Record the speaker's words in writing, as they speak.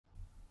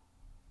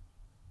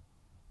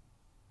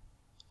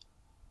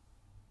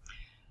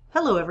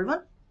Hello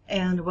everyone,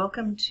 and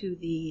welcome to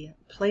the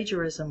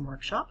Plagiarism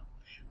Workshop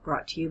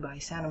brought to you by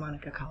Santa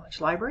Monica College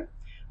Library.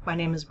 My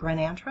name is Bren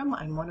Antrim.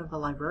 I'm one of the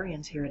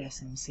librarians here at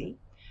SMC,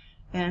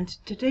 and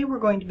today we're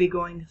going to be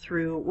going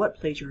through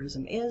what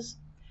plagiarism is,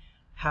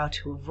 how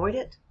to avoid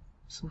it,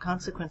 some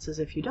consequences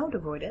if you don't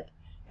avoid it,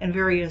 and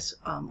various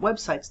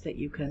websites that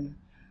you can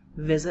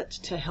visit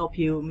to help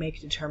you make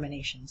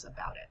determinations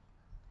about it.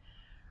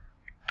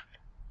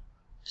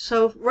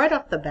 So right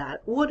off the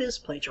bat, what is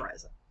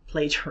plagiarism?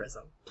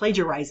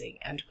 Plagiarizing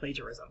and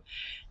plagiarism.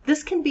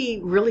 This can be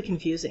really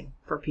confusing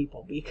for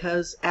people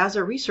because as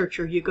a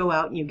researcher, you go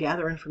out and you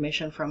gather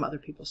information from other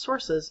people's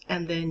sources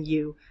and then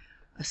you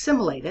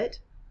assimilate it,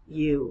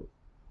 you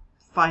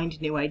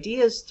find new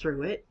ideas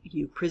through it,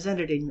 you present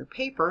it in your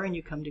paper, and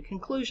you come to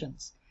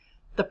conclusions.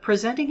 The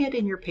presenting it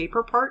in your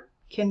paper part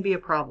can be a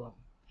problem.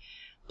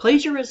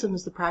 Plagiarism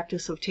is the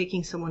practice of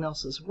taking someone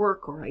else's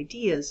work or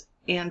ideas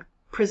and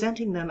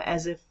presenting them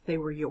as if they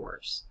were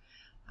yours.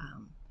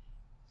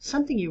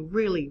 Something you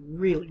really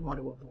want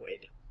to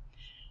avoid.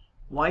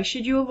 Why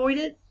should you avoid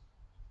it?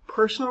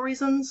 Personal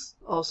reasons,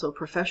 also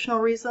professional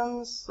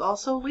reasons,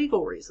 also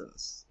legal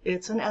reasons.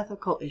 It's an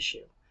ethical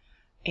issue,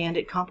 and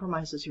it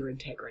compromises your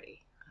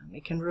integrity.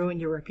 It can ruin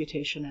your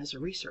reputation as a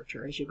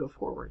researcher as you go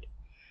forward.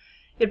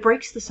 It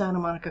breaks the Santa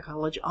Monica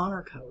College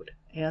Honor Code,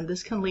 and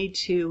this can lead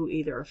to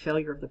either a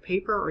failure of the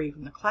paper or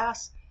even the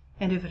class,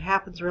 and if it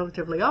happens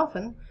relatively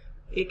often,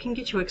 it can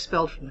get you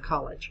expelled from the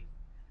college.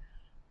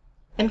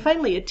 And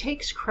finally, it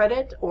takes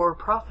credit or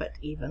profit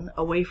even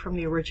away from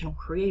the original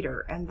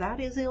creator, and that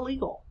is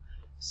illegal.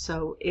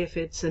 So if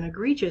it's an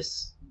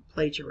egregious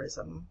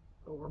plagiarism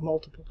or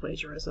multiple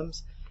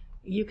plagiarisms,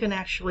 you can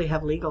actually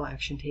have legal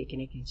action taken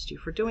against you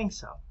for doing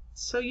so.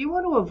 So you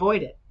want to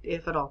avoid it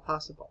if at all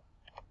possible.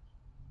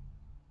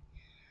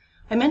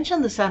 I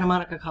mentioned the Santa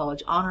Monica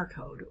College Honor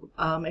Code.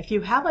 If you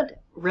haven't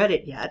read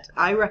it yet,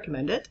 I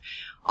recommend it.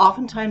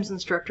 Oftentimes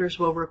instructors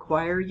will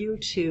require you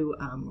to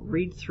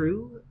read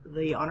through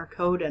the Honor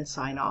Code and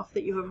sign off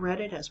that you have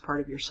read it as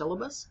part of your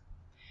syllabus.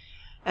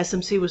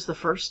 SMC was the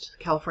first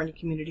California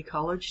community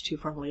college to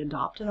formally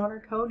adopt an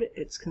Honor Code.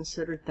 It's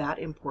considered that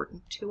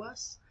important to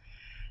us.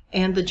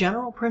 And the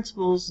general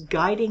principles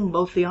guiding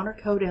both the Honor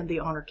Code and the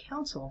Honor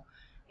Council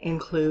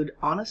include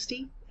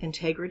honesty,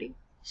 integrity,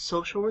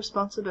 social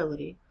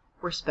responsibility,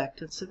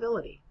 respect, and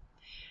civility.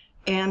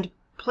 And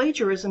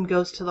plagiarism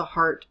goes to the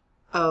heart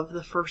of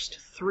the first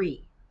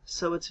three.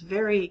 So it's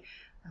very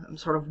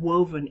sort of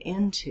woven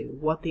into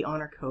what the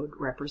Honor Code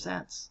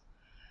represents.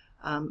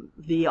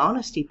 The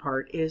honesty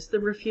part is the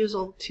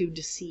refusal to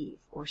deceive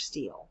or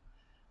steal.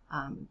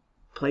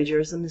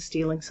 Plagiarism is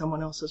stealing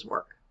someone else's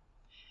work.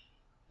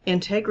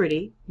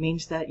 Integrity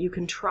means that you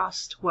can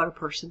trust what a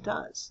person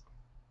does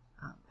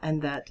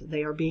and that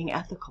they are being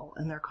ethical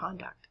in their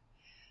conduct.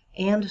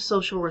 And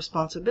social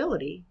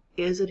responsibility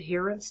is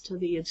adherence to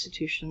the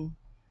institution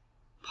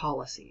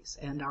policies.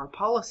 And our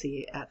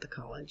policy at the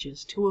college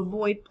is to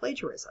avoid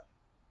plagiarism.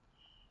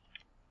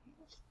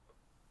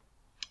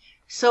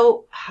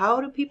 So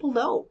how do people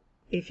know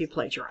if you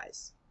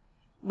plagiarize?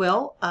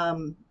 Well,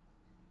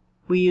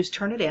 we use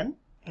Turnitin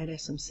at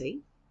SMC,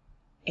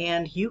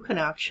 and you can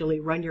actually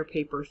run your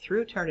paper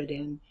through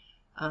Turnitin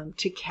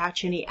to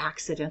catch any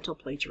accidental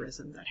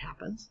plagiarism that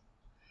happens.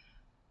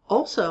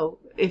 Also,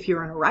 if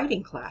you're in a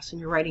writing class and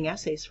you're writing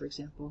essays, for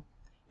example,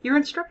 your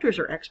instructors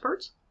are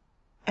experts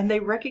and they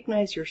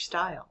recognize your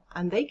style,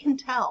 and they can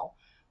tell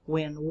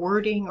when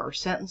wording or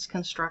sentence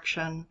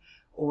construction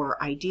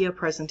or idea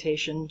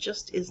presentation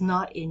just is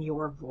not in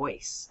your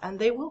voice, and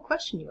they will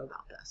question you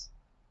about this.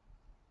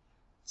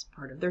 It's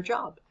part of their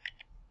job.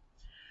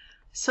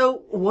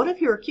 So what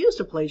if you're accused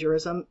of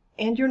plagiarism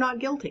and you're not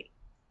guilty?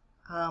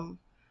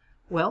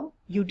 Well,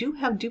 you do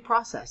have due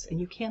process and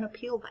you can't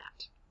appeal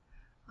that.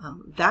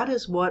 That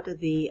is what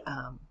the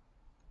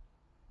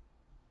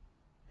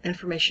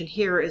information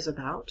here is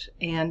about,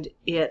 and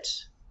it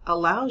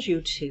allows you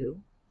to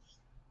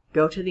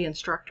go to the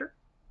instructor,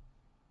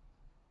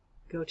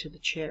 go to the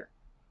chair,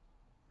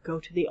 go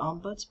to the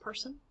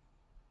ombudsperson,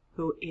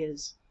 who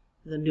is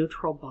the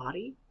neutral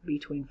body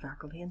between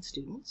faculty and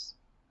students,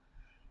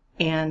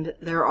 and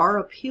there are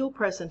appeal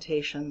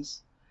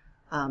presentations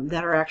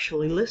that are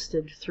actually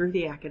listed through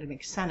the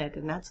Academic Senate,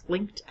 and that's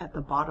linked at the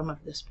bottom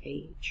of this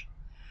page.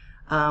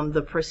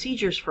 The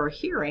procedures for a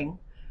hearing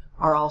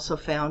are also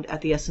found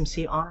at the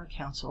SMC Honor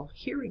Council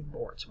Hearing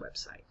Board's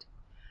website.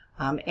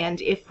 And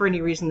if for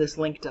any reason this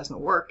link doesn't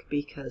work,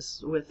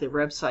 because with the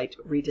website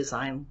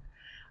redesign,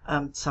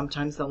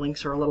 sometimes the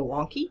links are a little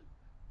wonky,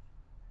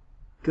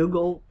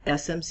 Google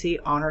SMC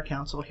Honor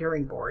Council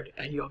Hearing Board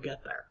and you'll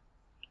get there.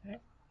 Okay.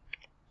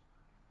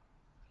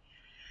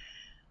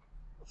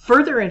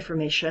 Further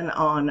information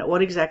on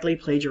what exactly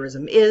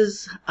plagiarism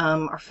is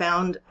are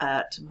found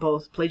at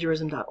both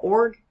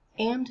plagiarism.org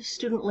and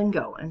Student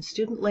Lingo. And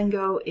Student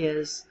Lingo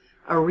is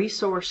a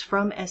resource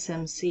from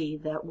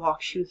SMC that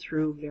walks you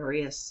through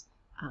various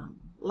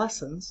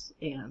lessons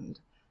and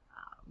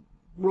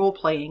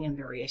role-playing and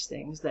various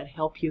things that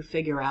help you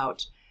figure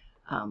out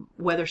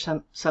whether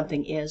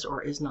something is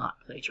or is not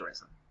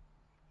plagiarism.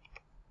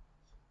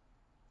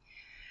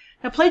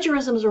 Now,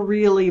 plagiarism is a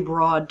really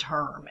broad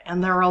term,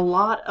 and there are a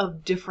lot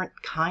of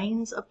different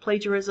kinds of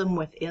plagiarism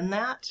within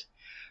that.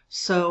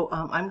 So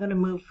I'm going to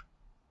move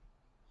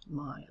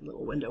my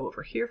little window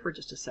over here for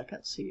just a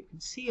second so you can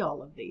see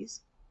all of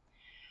these.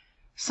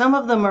 Some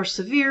of them are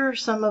severe,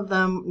 some of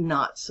them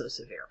not so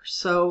severe.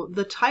 So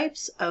the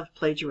types of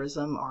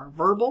plagiarism are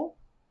verbal,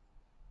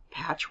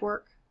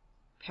 patchwork,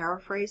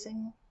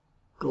 paraphrasing,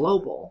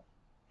 global,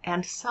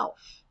 and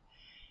self.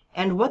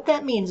 And what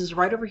that means is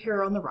right over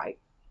here on the right.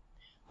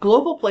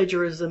 Global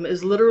plagiarism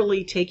is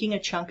literally taking a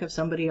chunk of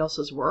somebody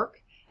else's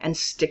work and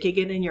sticking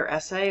it in your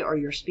essay or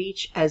your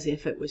speech as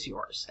if it was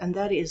yours. And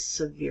that is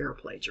severe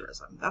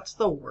plagiarism. That's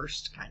the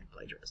worst kind of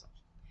plagiarism.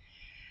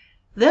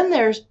 Then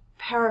there's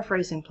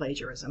paraphrasing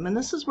plagiarism, and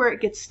this is where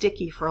it gets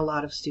sticky for a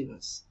lot of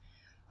students.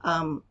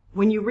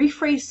 When you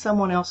rephrase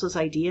someone else's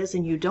ideas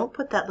and you don't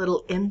put that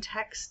little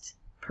in-text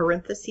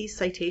parentheses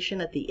citation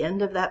at the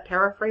end of that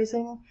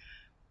paraphrasing,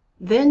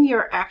 then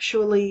you're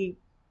actually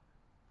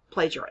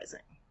plagiarizing.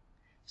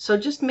 So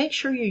just make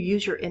sure you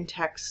use your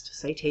in-text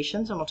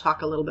citations, and we'll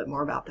talk a little bit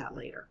more about that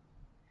later.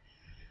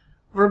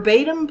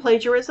 Verbatim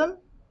plagiarism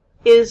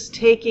is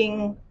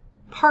taking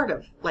part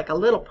of, like a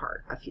little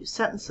part, a few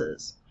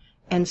sentences,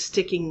 and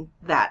sticking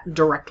that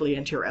directly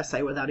into your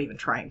essay without even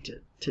trying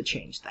to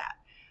change that.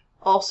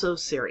 Also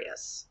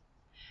serious.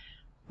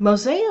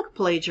 Mosaic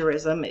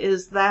plagiarism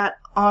is that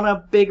on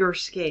a bigger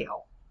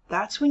scale.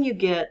 That's when you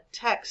get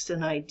text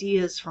and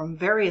ideas from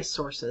various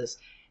sources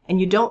and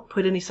you don't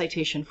put any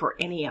citation for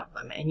any of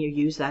them, and you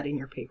use that in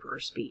your paper or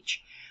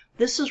speech.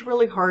 This is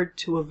really hard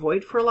to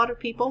avoid for a lot of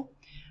people.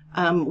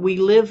 We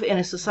live in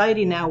a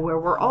society now where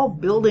we're all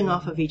building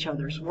off of each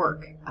other's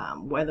work,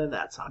 whether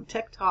that's on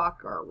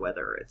TikTok or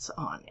whether it's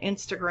on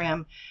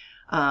Instagram.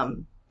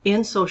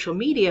 In social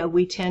media,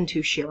 we tend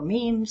to share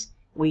memes.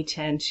 We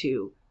tend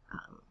to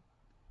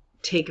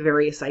take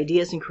various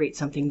ideas and create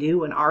something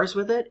new and ours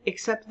with it,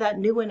 except that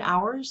new and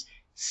ours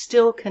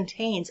still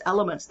contains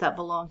elements that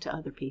belong to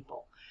other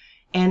people.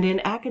 And in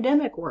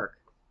academic work,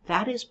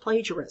 that is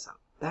plagiarism.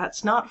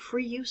 That's not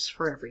free use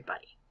for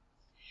everybody.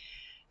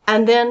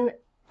 And then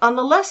on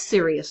the less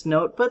serious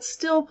note, but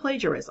still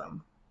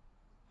plagiarism,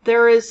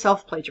 there is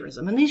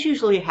self-plagiarism. And these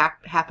usually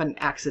happen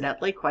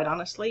accidentally, quite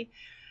honestly.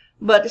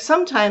 But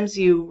sometimes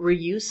you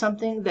reuse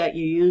something that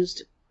you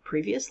used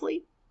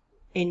previously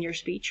in your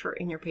speech or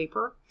in your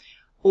paper.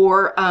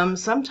 Or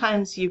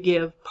sometimes you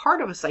give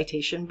part of a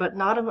citation, but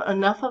not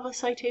enough of a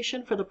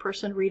citation for the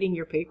person reading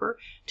your paper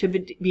to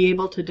be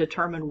able to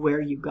determine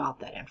where you got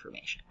that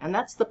information. And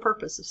that's the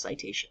purpose of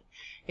citation,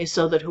 is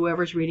so that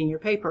whoever's reading your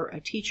paper, a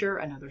teacher,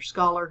 another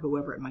scholar,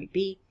 whoever it might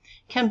be,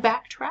 can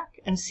backtrack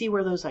and see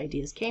where those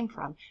ideas came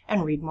from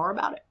and read more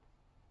about it.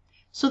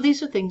 So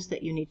these are things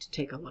that you need to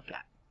take a look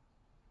at.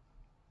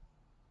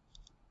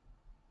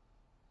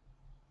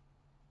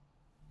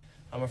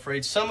 I'm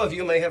afraid some of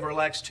you may have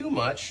relaxed too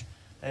much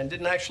and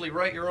didn't actually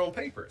write your own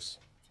papers.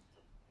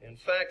 In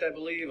fact, I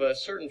believe a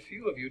certain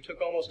few of you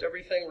took almost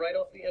everything right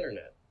off the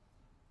internet.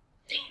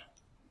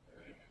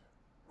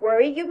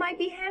 Worried you might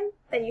be him?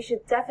 Then you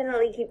should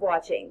definitely keep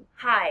watching.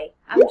 Hi,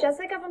 I'm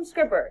Jessica from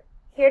Scribber,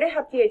 here to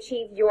help you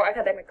achieve your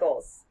academic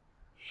goals.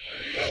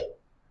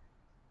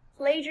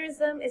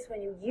 Plagiarism is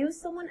when you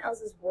use someone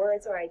else's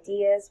words or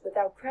ideas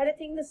without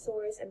crediting the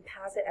source and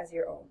pass it as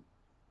your own.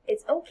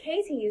 It's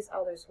okay to use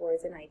others'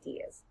 words and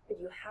ideas, but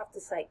you have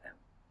to cite them.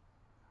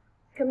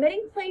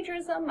 Committing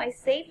plagiarism might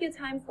save you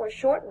time for a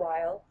short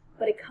while,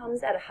 but it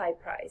comes at a high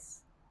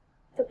price.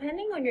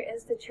 Depending on your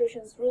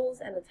institution's rules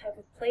and the type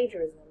of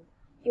plagiarism,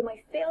 you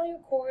might fail your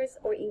course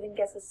or even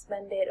get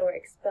suspended or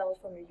expelled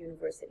from your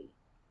university.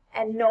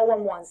 And no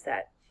one wants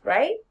that,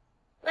 right?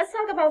 Let's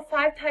talk about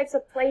 5 types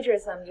of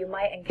plagiarism you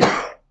might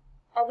encounter.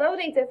 Although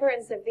they differ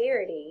in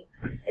severity,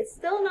 it's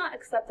still not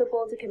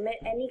acceptable to commit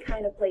any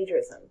kind of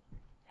plagiarism.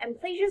 And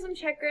plagiarism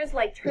checkers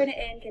like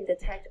Turnitin can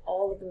detect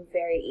all of them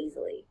very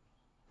easily.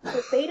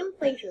 Verbatim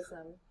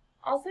plagiarism,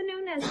 also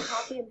known as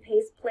copy and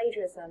paste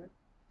plagiarism,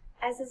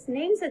 as its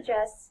name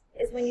suggests,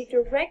 is when you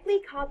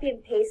directly copy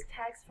and paste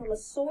text from a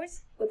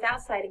source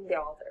without citing the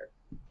author.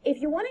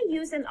 If you want to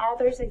use an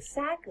author's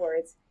exact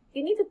words,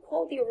 you need to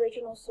quote the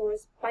original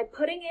source by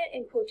putting it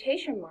in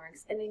quotation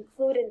marks and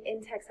include an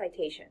in-text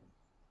citation.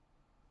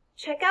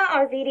 Check out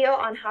our video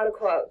on how to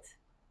quote.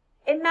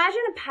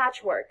 Imagine a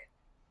patchwork.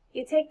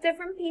 You take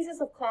different pieces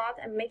of cloth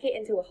and make it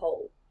into a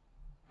whole.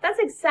 That's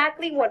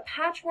exactly what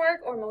patchwork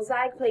or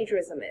mosaic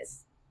plagiarism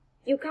is.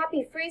 You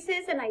copy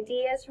phrases and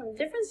ideas from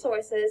different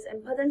sources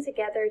and put them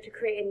together to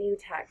create a new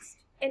text.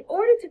 In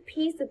order to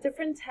piece the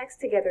different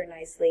texts together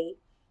nicely,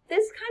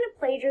 this kind of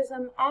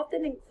plagiarism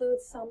often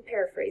includes some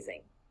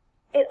paraphrasing.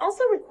 It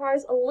also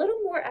requires a little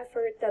more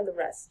effort than the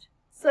rest.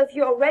 So if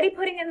you're already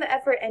putting in the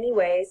effort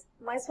anyways,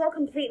 might as well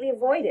completely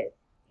avoid it.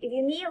 If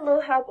you need a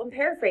little help on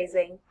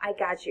paraphrasing, I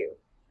got you.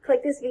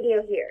 Click this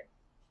video here.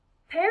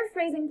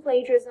 Paraphrasing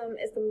plagiarism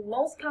is the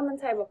most common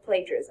type of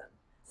plagiarism,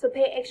 so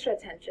pay extra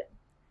attention.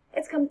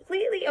 It's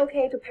completely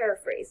okay to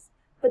paraphrase,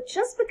 but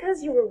just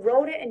because you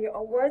rewrote it in your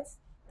own words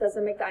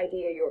doesn't make the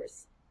idea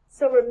yours.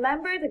 So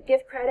remember to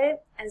give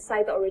credit and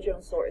cite the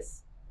original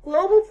source.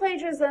 Global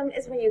plagiarism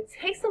is when you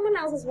take someone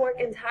else's work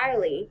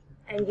entirely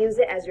and use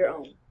it as your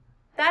own.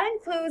 That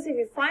includes if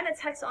you find a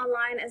text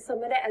online and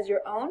submit it as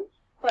your own,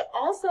 but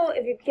also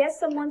if you get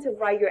someone to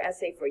write your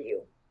essay for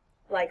you,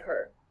 like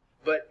her.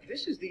 But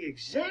this is the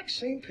exact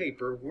same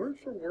paper, word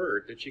for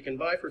word, that you can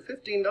buy for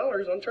 $15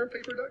 on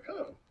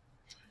termpaper.com.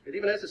 It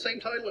even has the same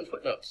title and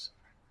footnotes.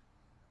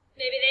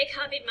 Maybe they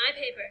copied my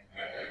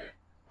paper.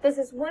 This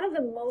is one of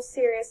the most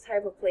serious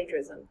type of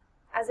plagiarism,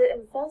 as it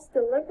involves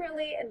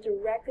deliberately and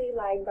directly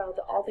lying about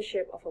the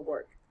authorship of a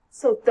work.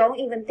 So don't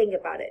even think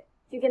about it.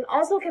 You can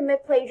also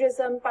commit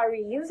plagiarism by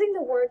reusing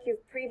the work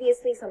you've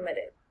previously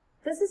submitted.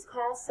 This is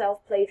called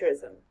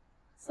self-plagiarism.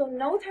 So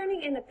no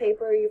turning in a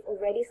paper you've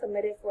already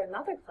submitted for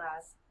another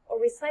class or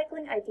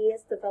recycling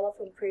ideas developed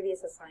from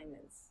previous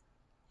assignments.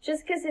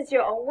 Just because it's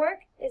your own work,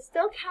 it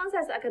still counts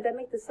as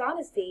academic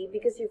dishonesty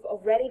because you've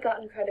already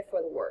gotten credit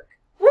for the work.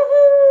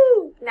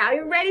 Woohoo! Now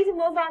you're ready to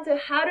move on to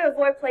how to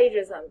avoid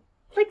plagiarism.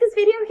 Click this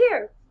video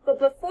here. But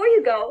before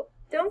you go,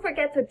 don't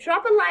forget to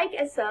drop a like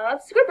and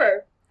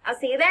subscribe. I'll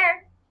see you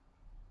there.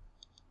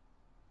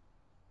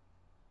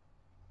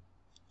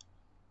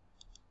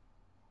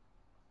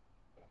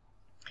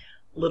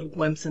 Little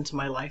glimpse into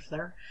my life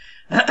there.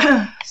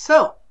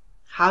 So,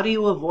 how do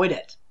you avoid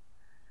it?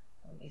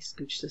 Let me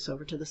scooch this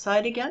over to the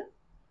side again.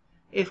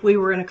 If we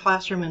were in a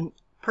classroom in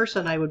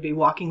person, I would be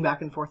walking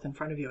back and forth in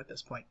front of you at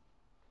this point.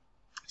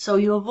 So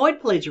you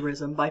avoid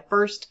plagiarism by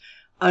first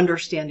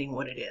understanding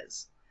what it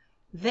is,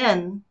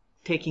 then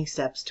taking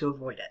steps to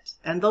avoid it.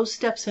 And those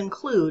steps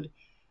include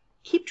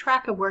keep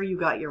track of where you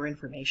got your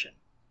information.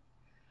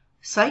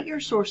 Cite your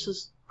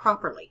sources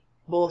properly,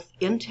 both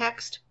in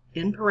text,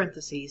 in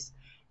parentheses,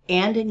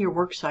 and in your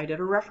works cited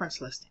or reference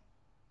listing.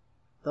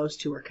 Those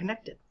two are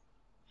connected.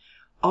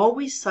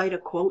 Always cite a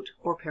quote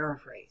or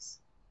paraphrase.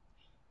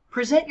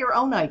 Present your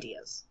own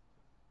ideas.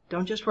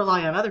 Don't just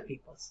rely on other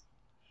people's.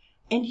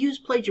 And use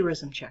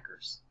plagiarism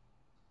checkers.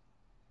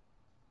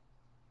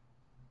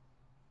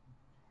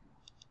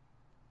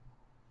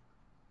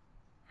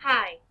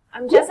 Hi,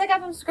 I'm Jessica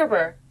from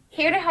Scribber,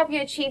 here to help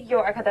you achieve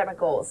your academic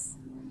goals.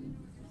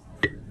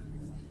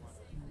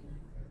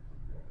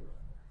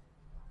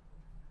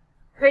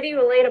 Pretty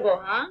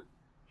relatable, huh?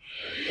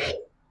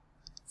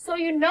 So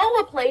you know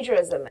what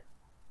plagiarism is.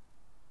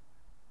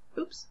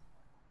 Oops.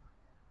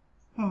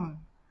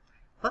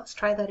 Let's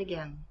try that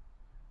again.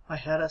 I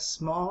had a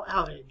small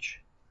outage.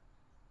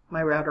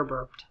 My router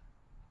burped.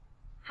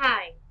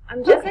 Hi,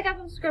 I'm Jessica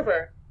from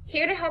Scribber,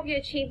 here to help you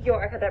achieve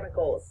your academic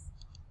goals.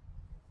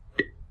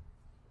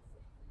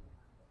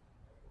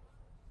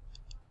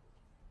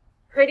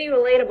 Pretty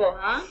relatable,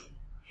 huh?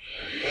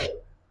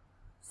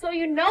 So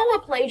you know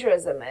what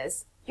plagiarism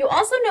is. You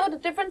also know the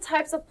different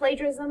types of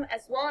plagiarism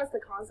as well as the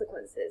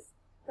consequences.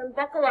 Then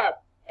buckle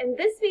up. In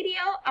this video,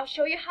 I'll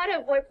show you how to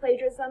avoid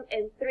plagiarism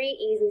in 3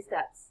 easy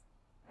steps.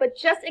 But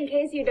just in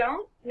case you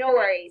don't, no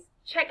worries.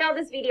 Check out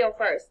this video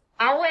first.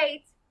 I'll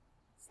wait.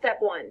 Step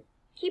 1.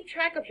 Keep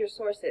track of your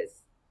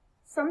sources.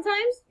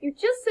 Sometimes you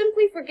just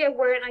simply forget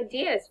where an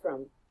idea is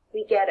from.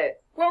 We get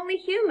it. We're only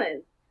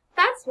human.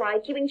 That's why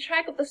keeping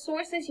track of the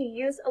sources you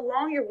use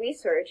along your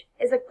research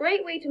is a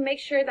great way to make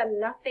sure that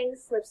nothing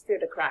slips through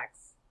the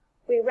cracks.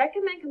 We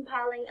recommend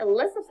compiling a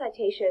list of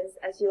citations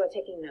as you are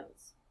taking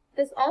notes.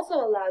 This also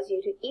allows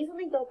you to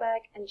easily go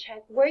back and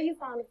check where you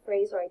found a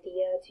phrase or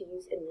idea to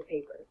use in your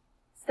paper.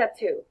 Step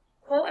 2.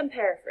 Quote and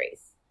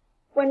paraphrase.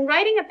 When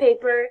writing a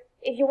paper,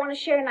 if you want to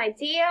share an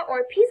idea or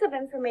a piece of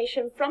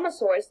information from a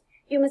source,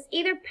 you must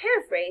either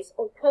paraphrase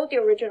or quote the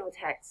original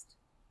text.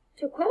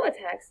 To quote a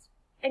text,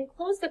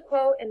 enclose the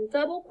quote in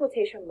double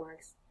quotation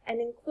marks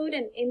and include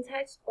an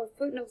in-text or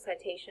footnote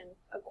citation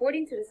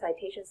according to the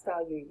citation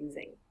style you're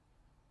using.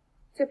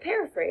 To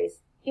paraphrase,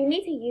 you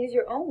need to use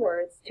your own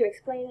words to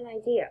explain an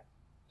idea.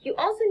 You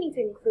also need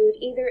to include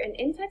either an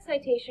in-text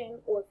citation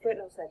or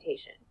footnote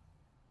citation.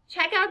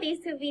 Check out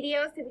these 2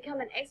 videos to become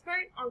an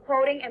expert on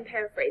quoting and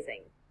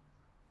paraphrasing.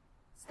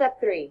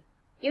 Step 3.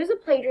 Use a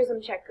plagiarism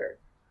checker.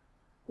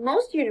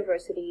 Most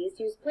universities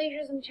use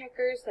plagiarism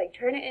checkers like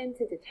Turnitin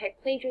to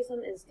detect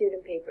plagiarism in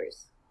student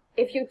papers.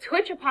 If you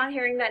twitch upon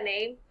hearing that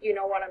name, you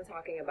know what I'm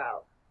talking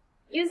about.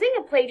 Using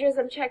a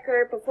plagiarism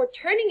checker before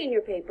turning in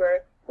your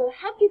paper will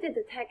help you to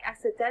detect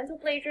accidental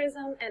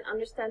plagiarism and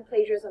understand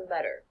plagiarism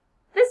better.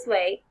 This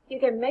way, you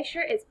can make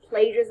sure it's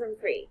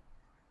plagiarism-free.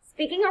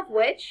 Speaking of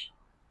which,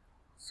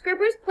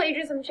 Scribber's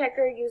Plagiarism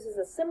Checker uses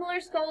a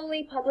similar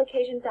scholarly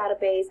publication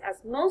database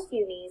as most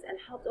unis and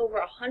helped over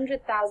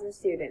 100,000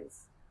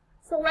 students.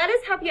 So let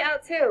us help you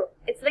out too.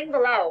 It's linked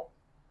below.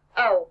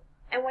 Oh,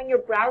 and when you're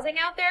browsing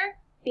out there,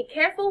 be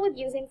careful with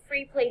using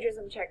free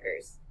plagiarism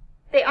checkers.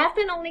 They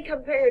often only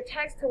compare your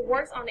text to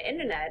works on the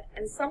internet,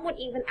 and some would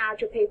even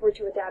add your paper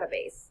to a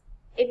database.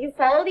 If you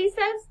follow these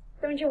steps,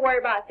 don't you worry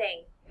about a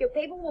thing. Your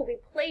paper will be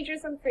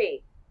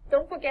plagiarism-free.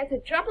 Don't forget to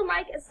drop a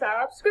like and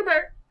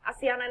subscribe. I'll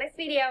see you on the next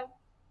video.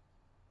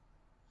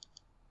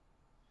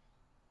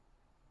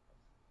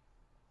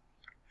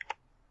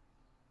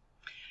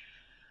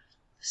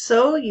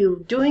 So you're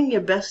doing your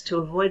best to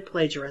avoid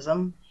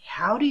plagiarism.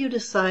 How do you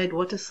decide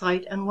what to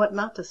cite and what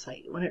not to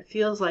cite when it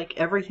feels like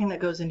everything that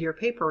goes into your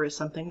paper is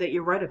something that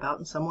you read about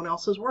in someone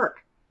else's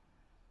work?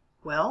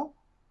 Well,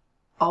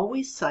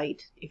 always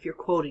cite if you're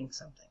quoting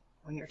something,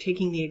 when you're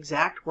taking the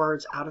exact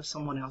words out of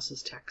someone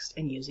else's text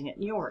and using it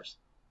in yours.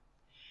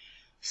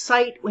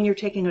 Cite when you're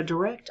taking a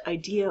direct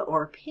idea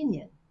or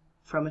opinion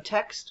from a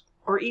text,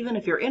 or even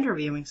if you're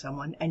interviewing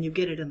someone and you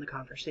get it in the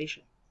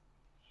conversation.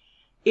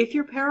 If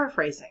you're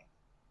paraphrasing,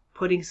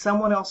 putting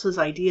someone else's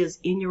ideas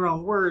in your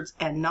own words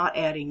and not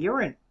adding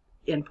your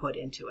input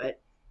into it,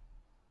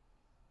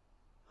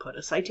 put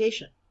a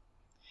citation.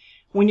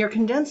 When you're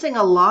condensing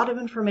a lot of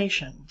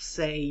information,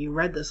 say you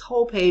read this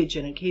whole page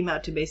and it came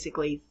out to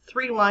basically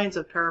 3 lines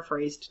of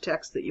paraphrased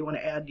text that you want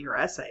to add to your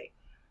essay,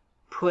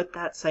 put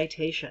that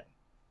citation.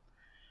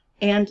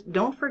 And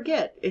don't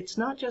forget, it's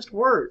not just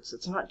words,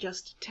 it's not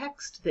just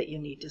text that you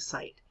need to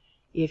cite.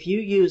 If you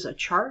use a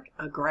chart,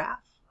 a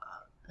graph,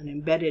 an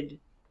embedded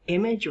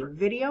image or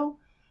video,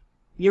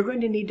 you're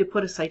going to need to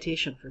put a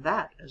citation for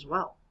that as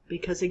well,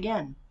 because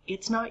again,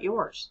 it's not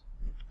yours.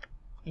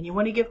 And you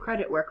want to give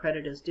credit where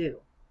credit is due.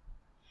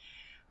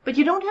 But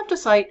you don't have to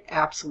cite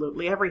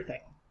absolutely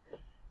everything.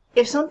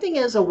 If something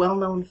is a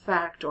well-known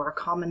fact or a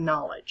common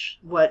knowledge,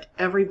 what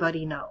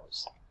everybody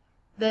knows,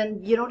 then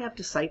you don't have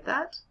to cite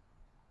that.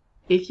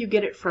 If you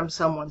get it from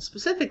someone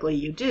specifically,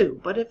 you do.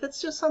 But if it's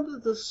just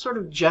something that's sort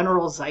of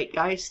general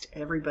zeitgeist,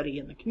 everybody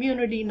in the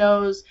community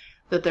knows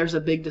that there's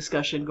a big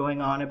discussion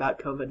going on about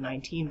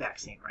COVID-19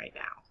 vaccine right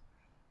now.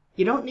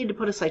 You don't need to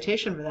put a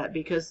citation for that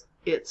because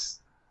it's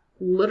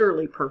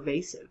literally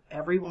pervasive.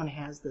 Everyone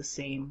has the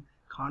same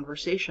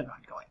conversation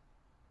ongoing.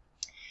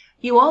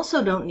 You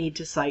also don't need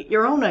to cite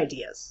your own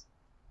ideas.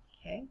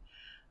 Okay?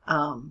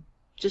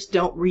 Just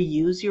don't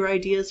reuse your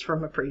ideas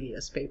from a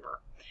previous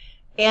paper.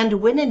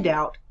 And when in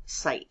doubt,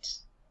 cite.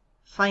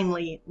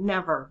 Finally,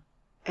 never,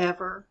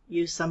 ever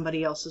use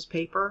somebody else's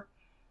paper,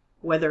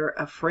 whether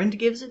a friend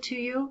gives it to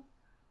you,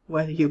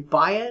 whether you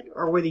buy it,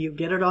 or whether you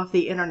get it off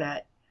the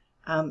internet.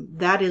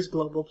 That is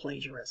global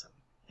plagiarism,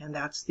 and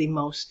that's the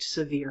most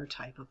severe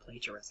type of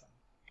plagiarism.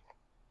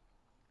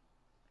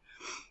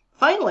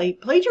 Finally,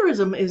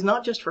 plagiarism is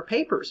not just for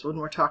papers when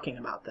we're talking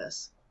about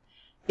this.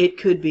 It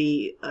could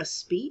be a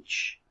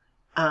speech,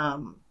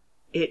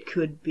 it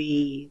could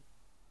be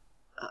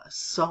a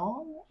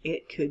song,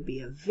 it could be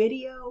a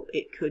video,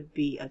 it could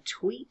be a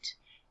tweet,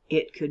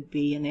 it could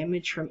be an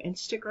image from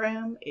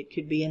Instagram, it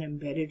could be an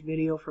embedded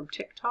video from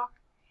TikTok.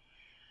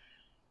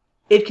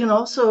 It can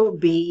also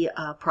be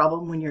a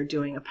problem when you're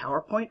doing a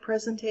PowerPoint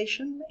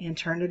presentation, and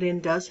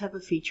Turnitin does have a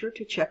feature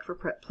to check for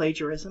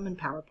plagiarism in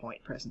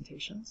PowerPoint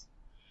presentations.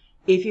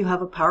 If you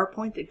have a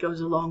PowerPoint that goes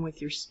along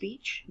with your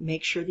speech,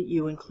 make sure that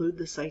you include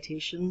the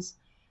citations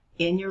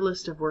in your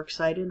list of works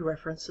cited,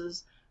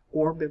 references,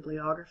 or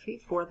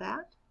bibliography for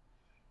that.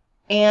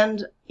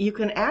 And you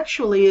can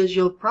actually, as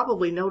you'll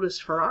probably notice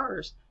for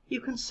ours,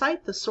 you can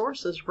cite the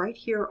sources right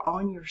here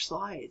on your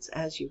slides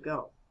as you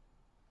go.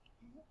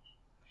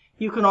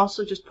 You can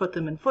also just put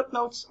them in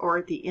footnotes or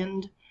at the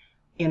end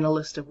in a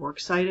list of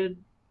works cited,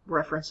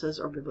 references,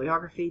 or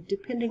bibliography,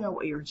 depending on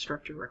what your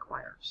instructor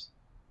requires.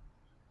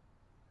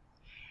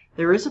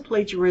 There is a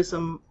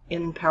plagiarism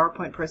in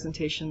PowerPoint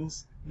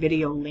presentations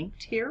video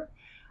linked here.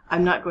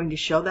 I'm not going to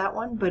show that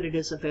one, but it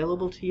is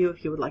available to you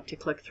if you would like to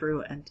click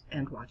through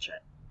and watch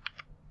it.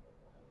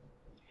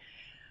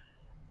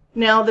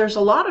 Now, there's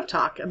a lot of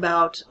talk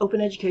about open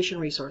education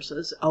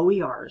resources,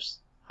 OERs,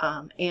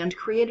 and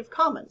Creative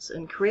Commons.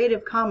 And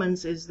Creative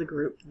Commons is the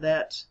group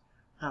that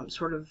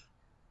sort of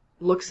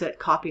looks at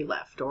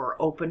copyleft or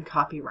open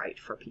copyright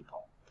for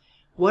people.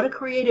 What a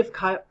Creative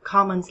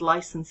Commons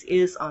license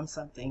is on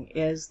something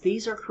is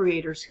these are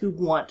creators who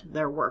want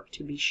their work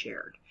to be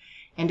shared.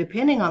 And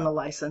depending on the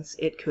license,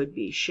 it could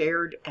be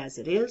shared as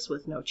it is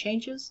with no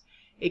changes.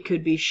 It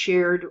could be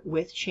shared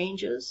with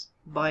changes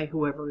by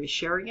whoever is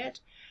sharing it.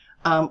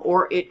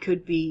 Or it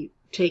could be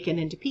taken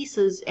into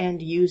pieces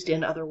and used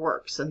in other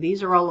works. And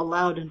these are all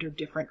allowed under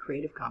different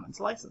Creative Commons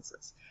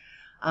licenses.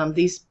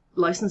 These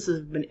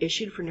licenses have been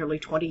issued for nearly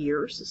 20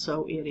 years,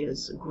 so it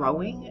is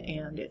growing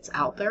and it's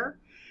out there.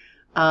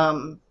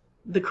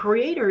 The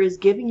creator is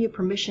giving you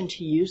permission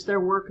to use their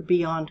work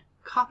beyond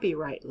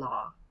copyright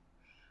law.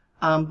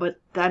 But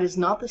that is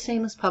not the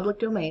same as public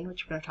domain,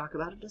 which we're going to talk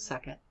about in a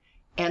second,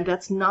 and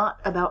that's not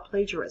about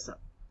plagiarism.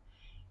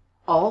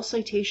 All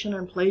citation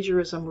and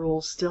plagiarism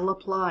rules still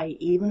apply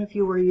even if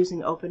you were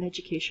using open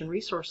education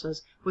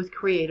resources with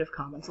Creative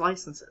Commons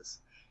licenses.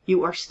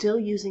 You are still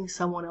using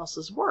someone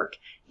else's work,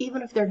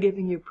 even if they're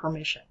giving you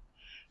permission.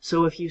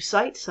 So if you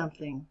cite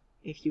something,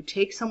 if you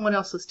take someone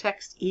else's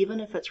text, even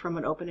if it's from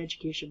an open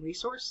education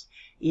resource,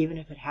 even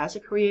if it has a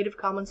Creative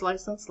Commons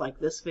license like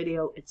this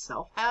video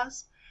itself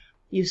has,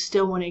 you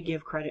still want to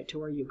give credit to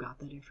where you got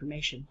that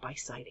information by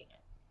citing it.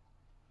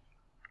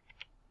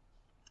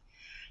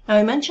 Now,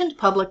 I mentioned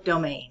public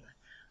domain,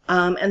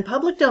 and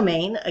public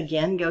domain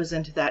again goes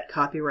into that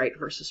copyright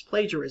versus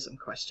plagiarism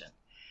question.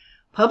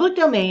 Public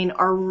domain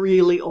are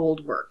really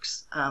old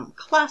works,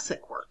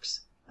 classic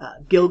works.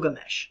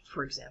 Gilgamesh,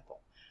 for example.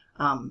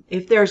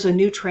 If there's a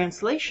new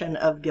translation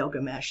of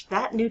Gilgamesh,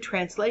 that new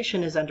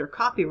translation is under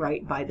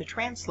copyright by the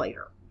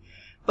translator.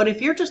 But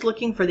if you're just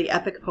looking for the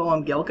epic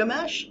poem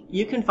Gilgamesh,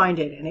 you can find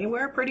it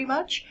anywhere pretty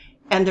much,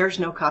 and there's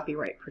no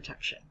copyright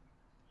protection.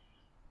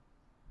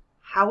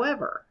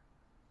 However,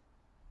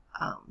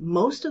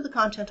 most of the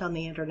content on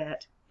the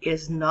internet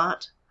is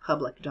not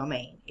public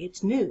domain.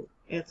 It's new.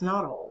 It's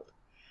not old.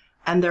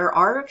 And there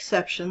are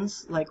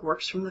exceptions, like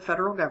works from the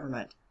federal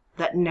government,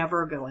 that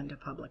never go into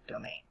public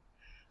domain.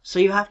 So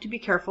you have to be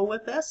careful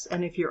with this,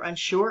 and if you're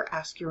unsure,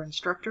 ask your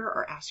instructor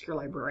or ask your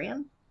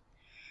librarian.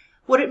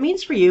 What it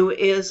means for you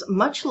is,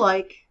 much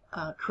like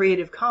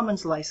Creative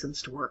Commons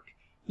licensed work,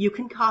 you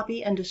can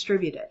copy and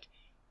distribute it.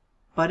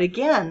 But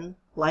again,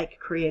 like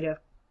Creative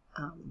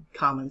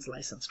Commons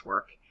licensed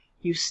work,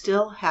 you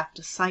still have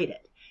to cite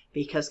it,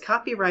 because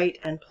copyright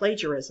and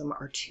plagiarism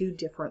are two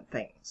different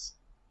things.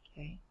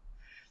 Okay?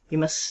 You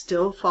must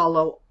still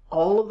follow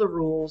all of the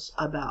rules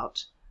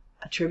about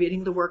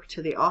attributing the work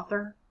to the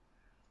author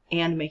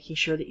and making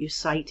sure that you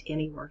cite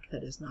any work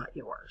that is not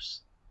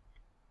yours.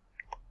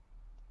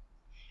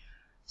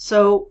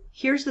 So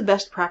here's the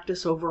best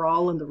practice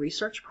overall in the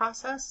research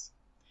process.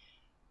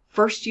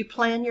 First, you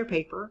plan your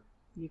paper.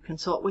 You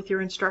consult with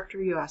your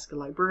instructor, you ask a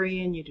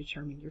librarian, you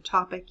determine your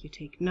topic, you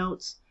take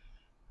notes,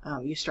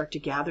 you start to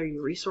gather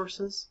your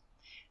resources.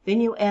 Then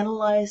you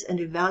analyze and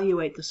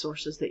evaluate the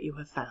sources that you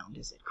have found.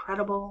 Is it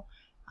credible?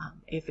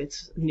 If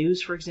it's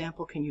news, for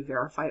example, can you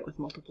verify it with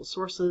multiple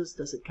sources?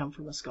 Does it come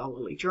from a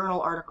scholarly journal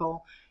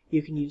article?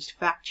 You can use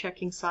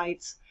fact-checking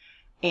sites.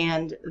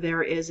 And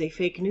there is a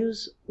fake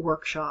news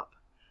workshop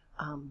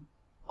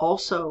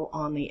also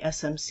on the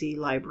SMC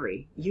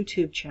Library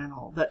YouTube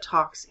channel that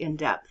talks in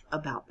depth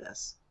about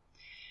this.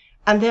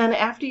 And then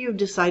after you've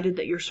decided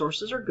that your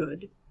sources are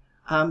good,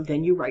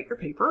 then you write your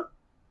paper,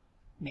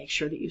 make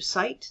sure that you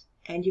cite,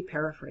 and you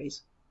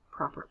paraphrase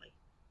properly.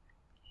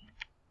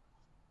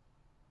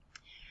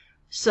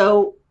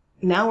 So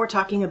now we're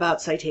talking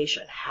about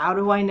citation. How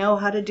do I know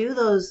how to do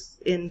those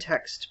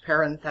in-text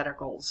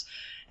parentheticals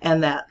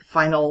and that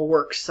final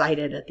work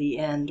cited at the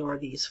end, or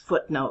these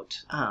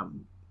footnote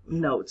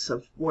notes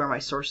of where my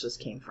sources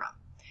came from?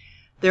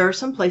 There are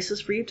some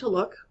places for you to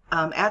look.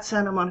 At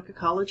Santa Monica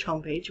College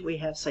homepage, we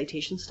have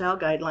citation style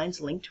guidelines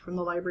linked from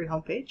the library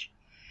homepage.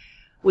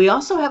 We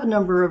also have a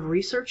number of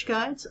research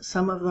guides.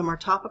 Some of them are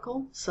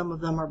topical, some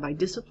of them are by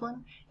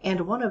discipline,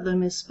 and one of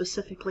them is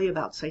specifically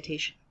about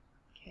citation.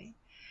 Okay?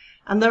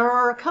 And there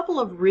are a couple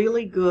of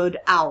really good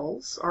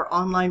OWLs, or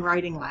online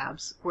writing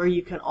labs, where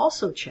you can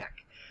also check.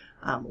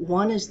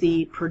 One is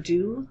the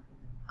Purdue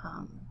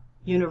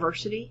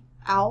University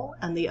OWL,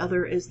 and the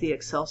other is the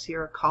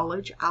Excelsior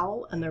College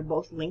OWL, and they're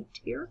both linked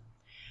here.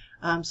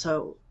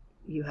 So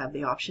you have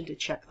the option to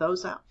check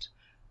those out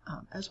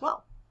as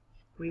well.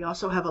 We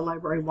also have a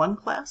Library 1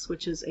 class,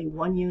 which is a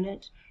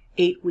 1-unit,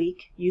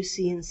 8-week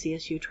UC and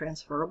CSU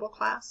transferable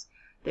class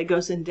that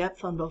goes in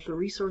depth on both the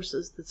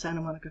resources that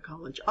Santa Monica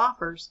College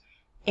offers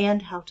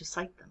and how to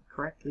cite them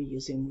correctly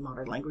using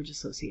Modern Language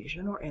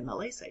Association or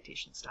MLA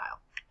citation style.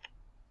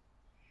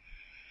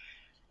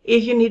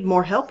 If you need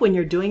more help when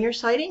you're doing your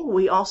citing,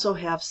 we also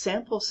have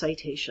sample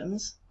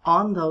citations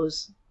on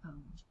those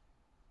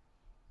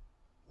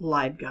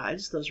live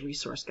guides, those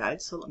resource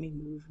guides. So let me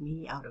move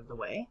me out of the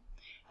way.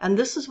 And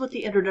this is what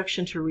the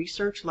Introduction to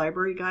Research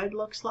Library Guide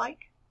looks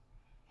like.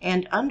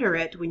 And under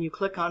it, when you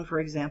click on, for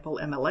example,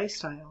 MLA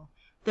style,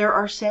 there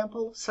are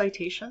sample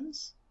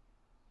citations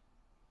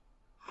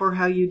for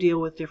how you deal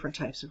with different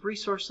types of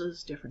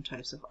resources, different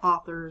types of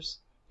authors,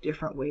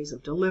 different ways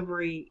of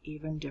delivery,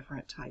 even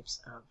different types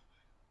of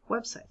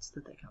websites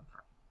that they come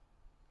from.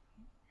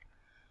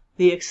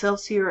 The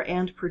Excelsior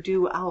and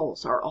Purdue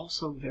OWLs are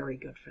also very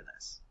good for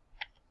this.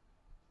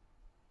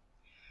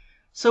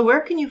 So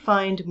where can you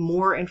find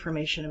more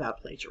information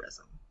about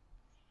plagiarism?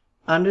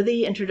 Under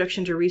the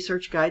Introduction to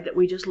Research guide that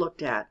we just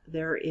looked at,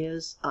 there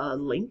is a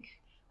link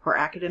for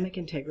academic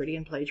integrity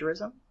and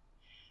plagiarism.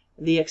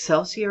 The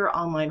Excelsior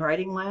Online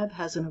Writing Lab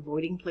has an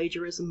Avoiding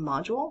Plagiarism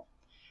module,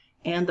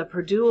 and the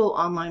Purdue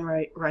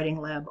Online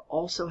Writing Lab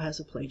also has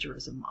a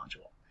plagiarism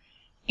module.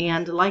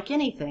 And like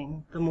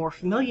anything, the more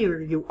familiar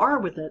you are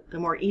with it, the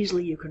more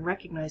easily you can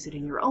recognize it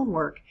in your own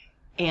work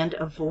and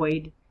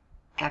avoid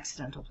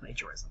accidental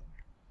plagiarism.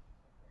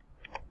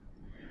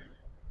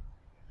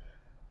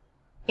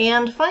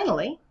 And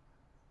finally,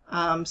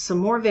 some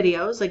more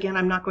videos. Again,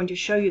 I'm not going to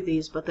show you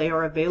these, but they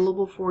are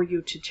available for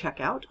you to check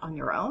out on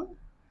your own.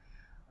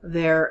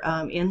 They're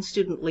in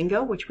Student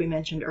Lingo, which we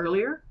mentioned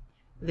earlier.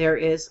 There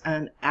is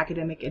an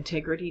Academic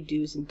Integrity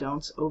Do's and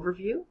Don'ts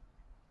overview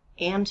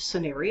and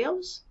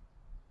scenarios.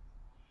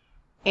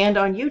 And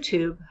on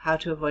YouTube, How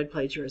to Avoid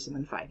Plagiarism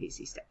in 5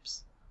 Easy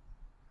Steps.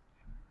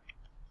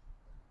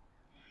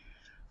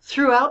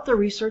 Throughout the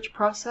research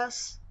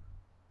process,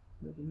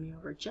 moving me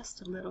over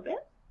just a little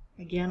bit.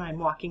 Again, I'm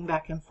walking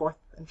back and forth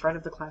in front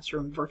of the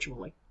classroom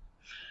virtually.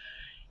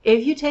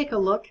 If you take a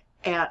look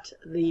at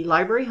the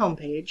library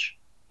homepage,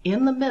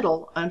 in the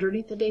middle,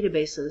 underneath the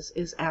databases,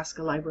 is Ask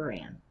a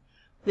Librarian.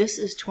 This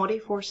is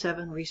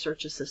 24/7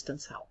 research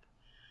assistance help.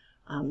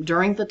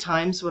 During the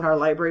times when our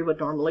library would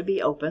normally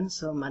be open,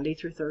 so Monday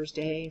through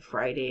Thursday,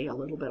 Friday, a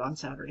little bit on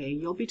Saturday,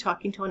 you'll be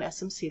talking to an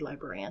SMC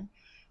librarian.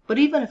 But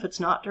even if it's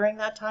not during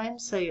that time,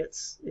 say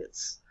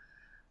it's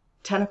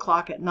 10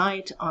 o'clock at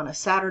night on a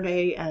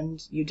Saturday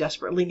and you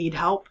desperately need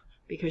help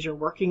because you're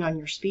working on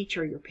your speech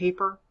or your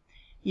paper,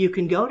 you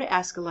can go to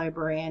Ask a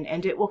Librarian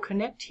and it will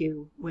connect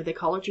you with a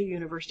college or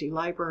university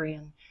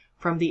librarian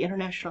from the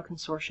international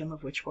consortium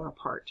of which we're a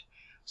part.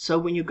 So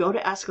when you go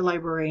to Ask a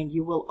Librarian,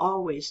 you will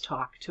always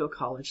talk to a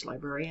college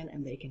librarian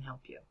and they can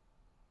help you.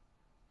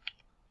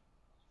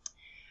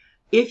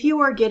 If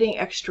you are getting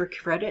extra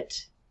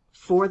credit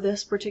for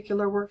this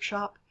particular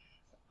workshop,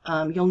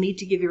 you'll need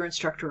to give your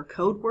instructor a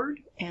code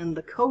word, and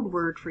the code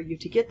word for you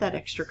to get that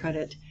extra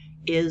credit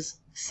is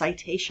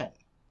citation.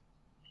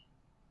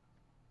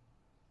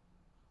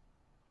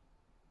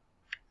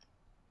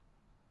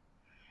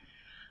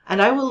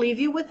 And I will leave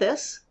you with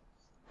this.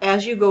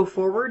 As you go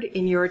forward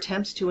in your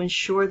attempts to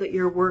ensure that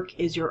your work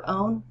is your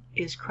own,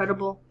 is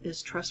credible,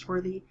 is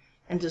trustworthy,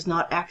 and does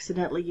not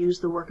accidentally use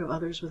the work of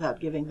others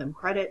without giving them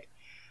credit,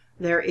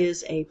 there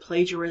is a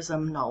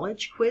plagiarism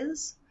knowledge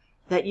quiz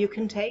that you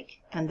can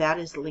take, and that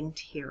is linked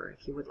here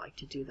if you would like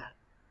to do that.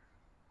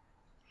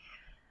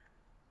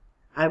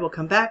 I will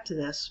come back to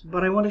this,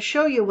 but I want to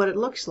show you what it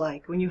looks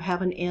like when you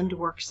have an end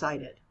works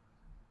cited.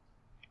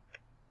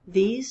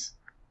 These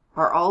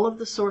are all of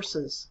the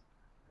sources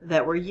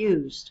that were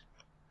used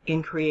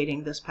in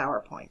creating this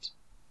PowerPoint.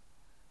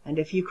 And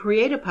if you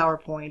create a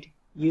PowerPoint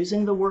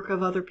using the work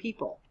of other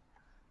people,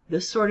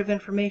 this sort of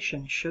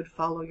information should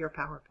follow your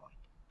PowerPoint.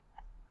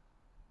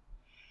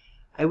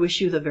 I wish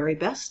you the very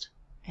best,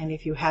 and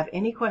if you have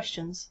any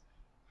questions,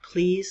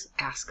 please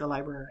ask a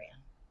librarian.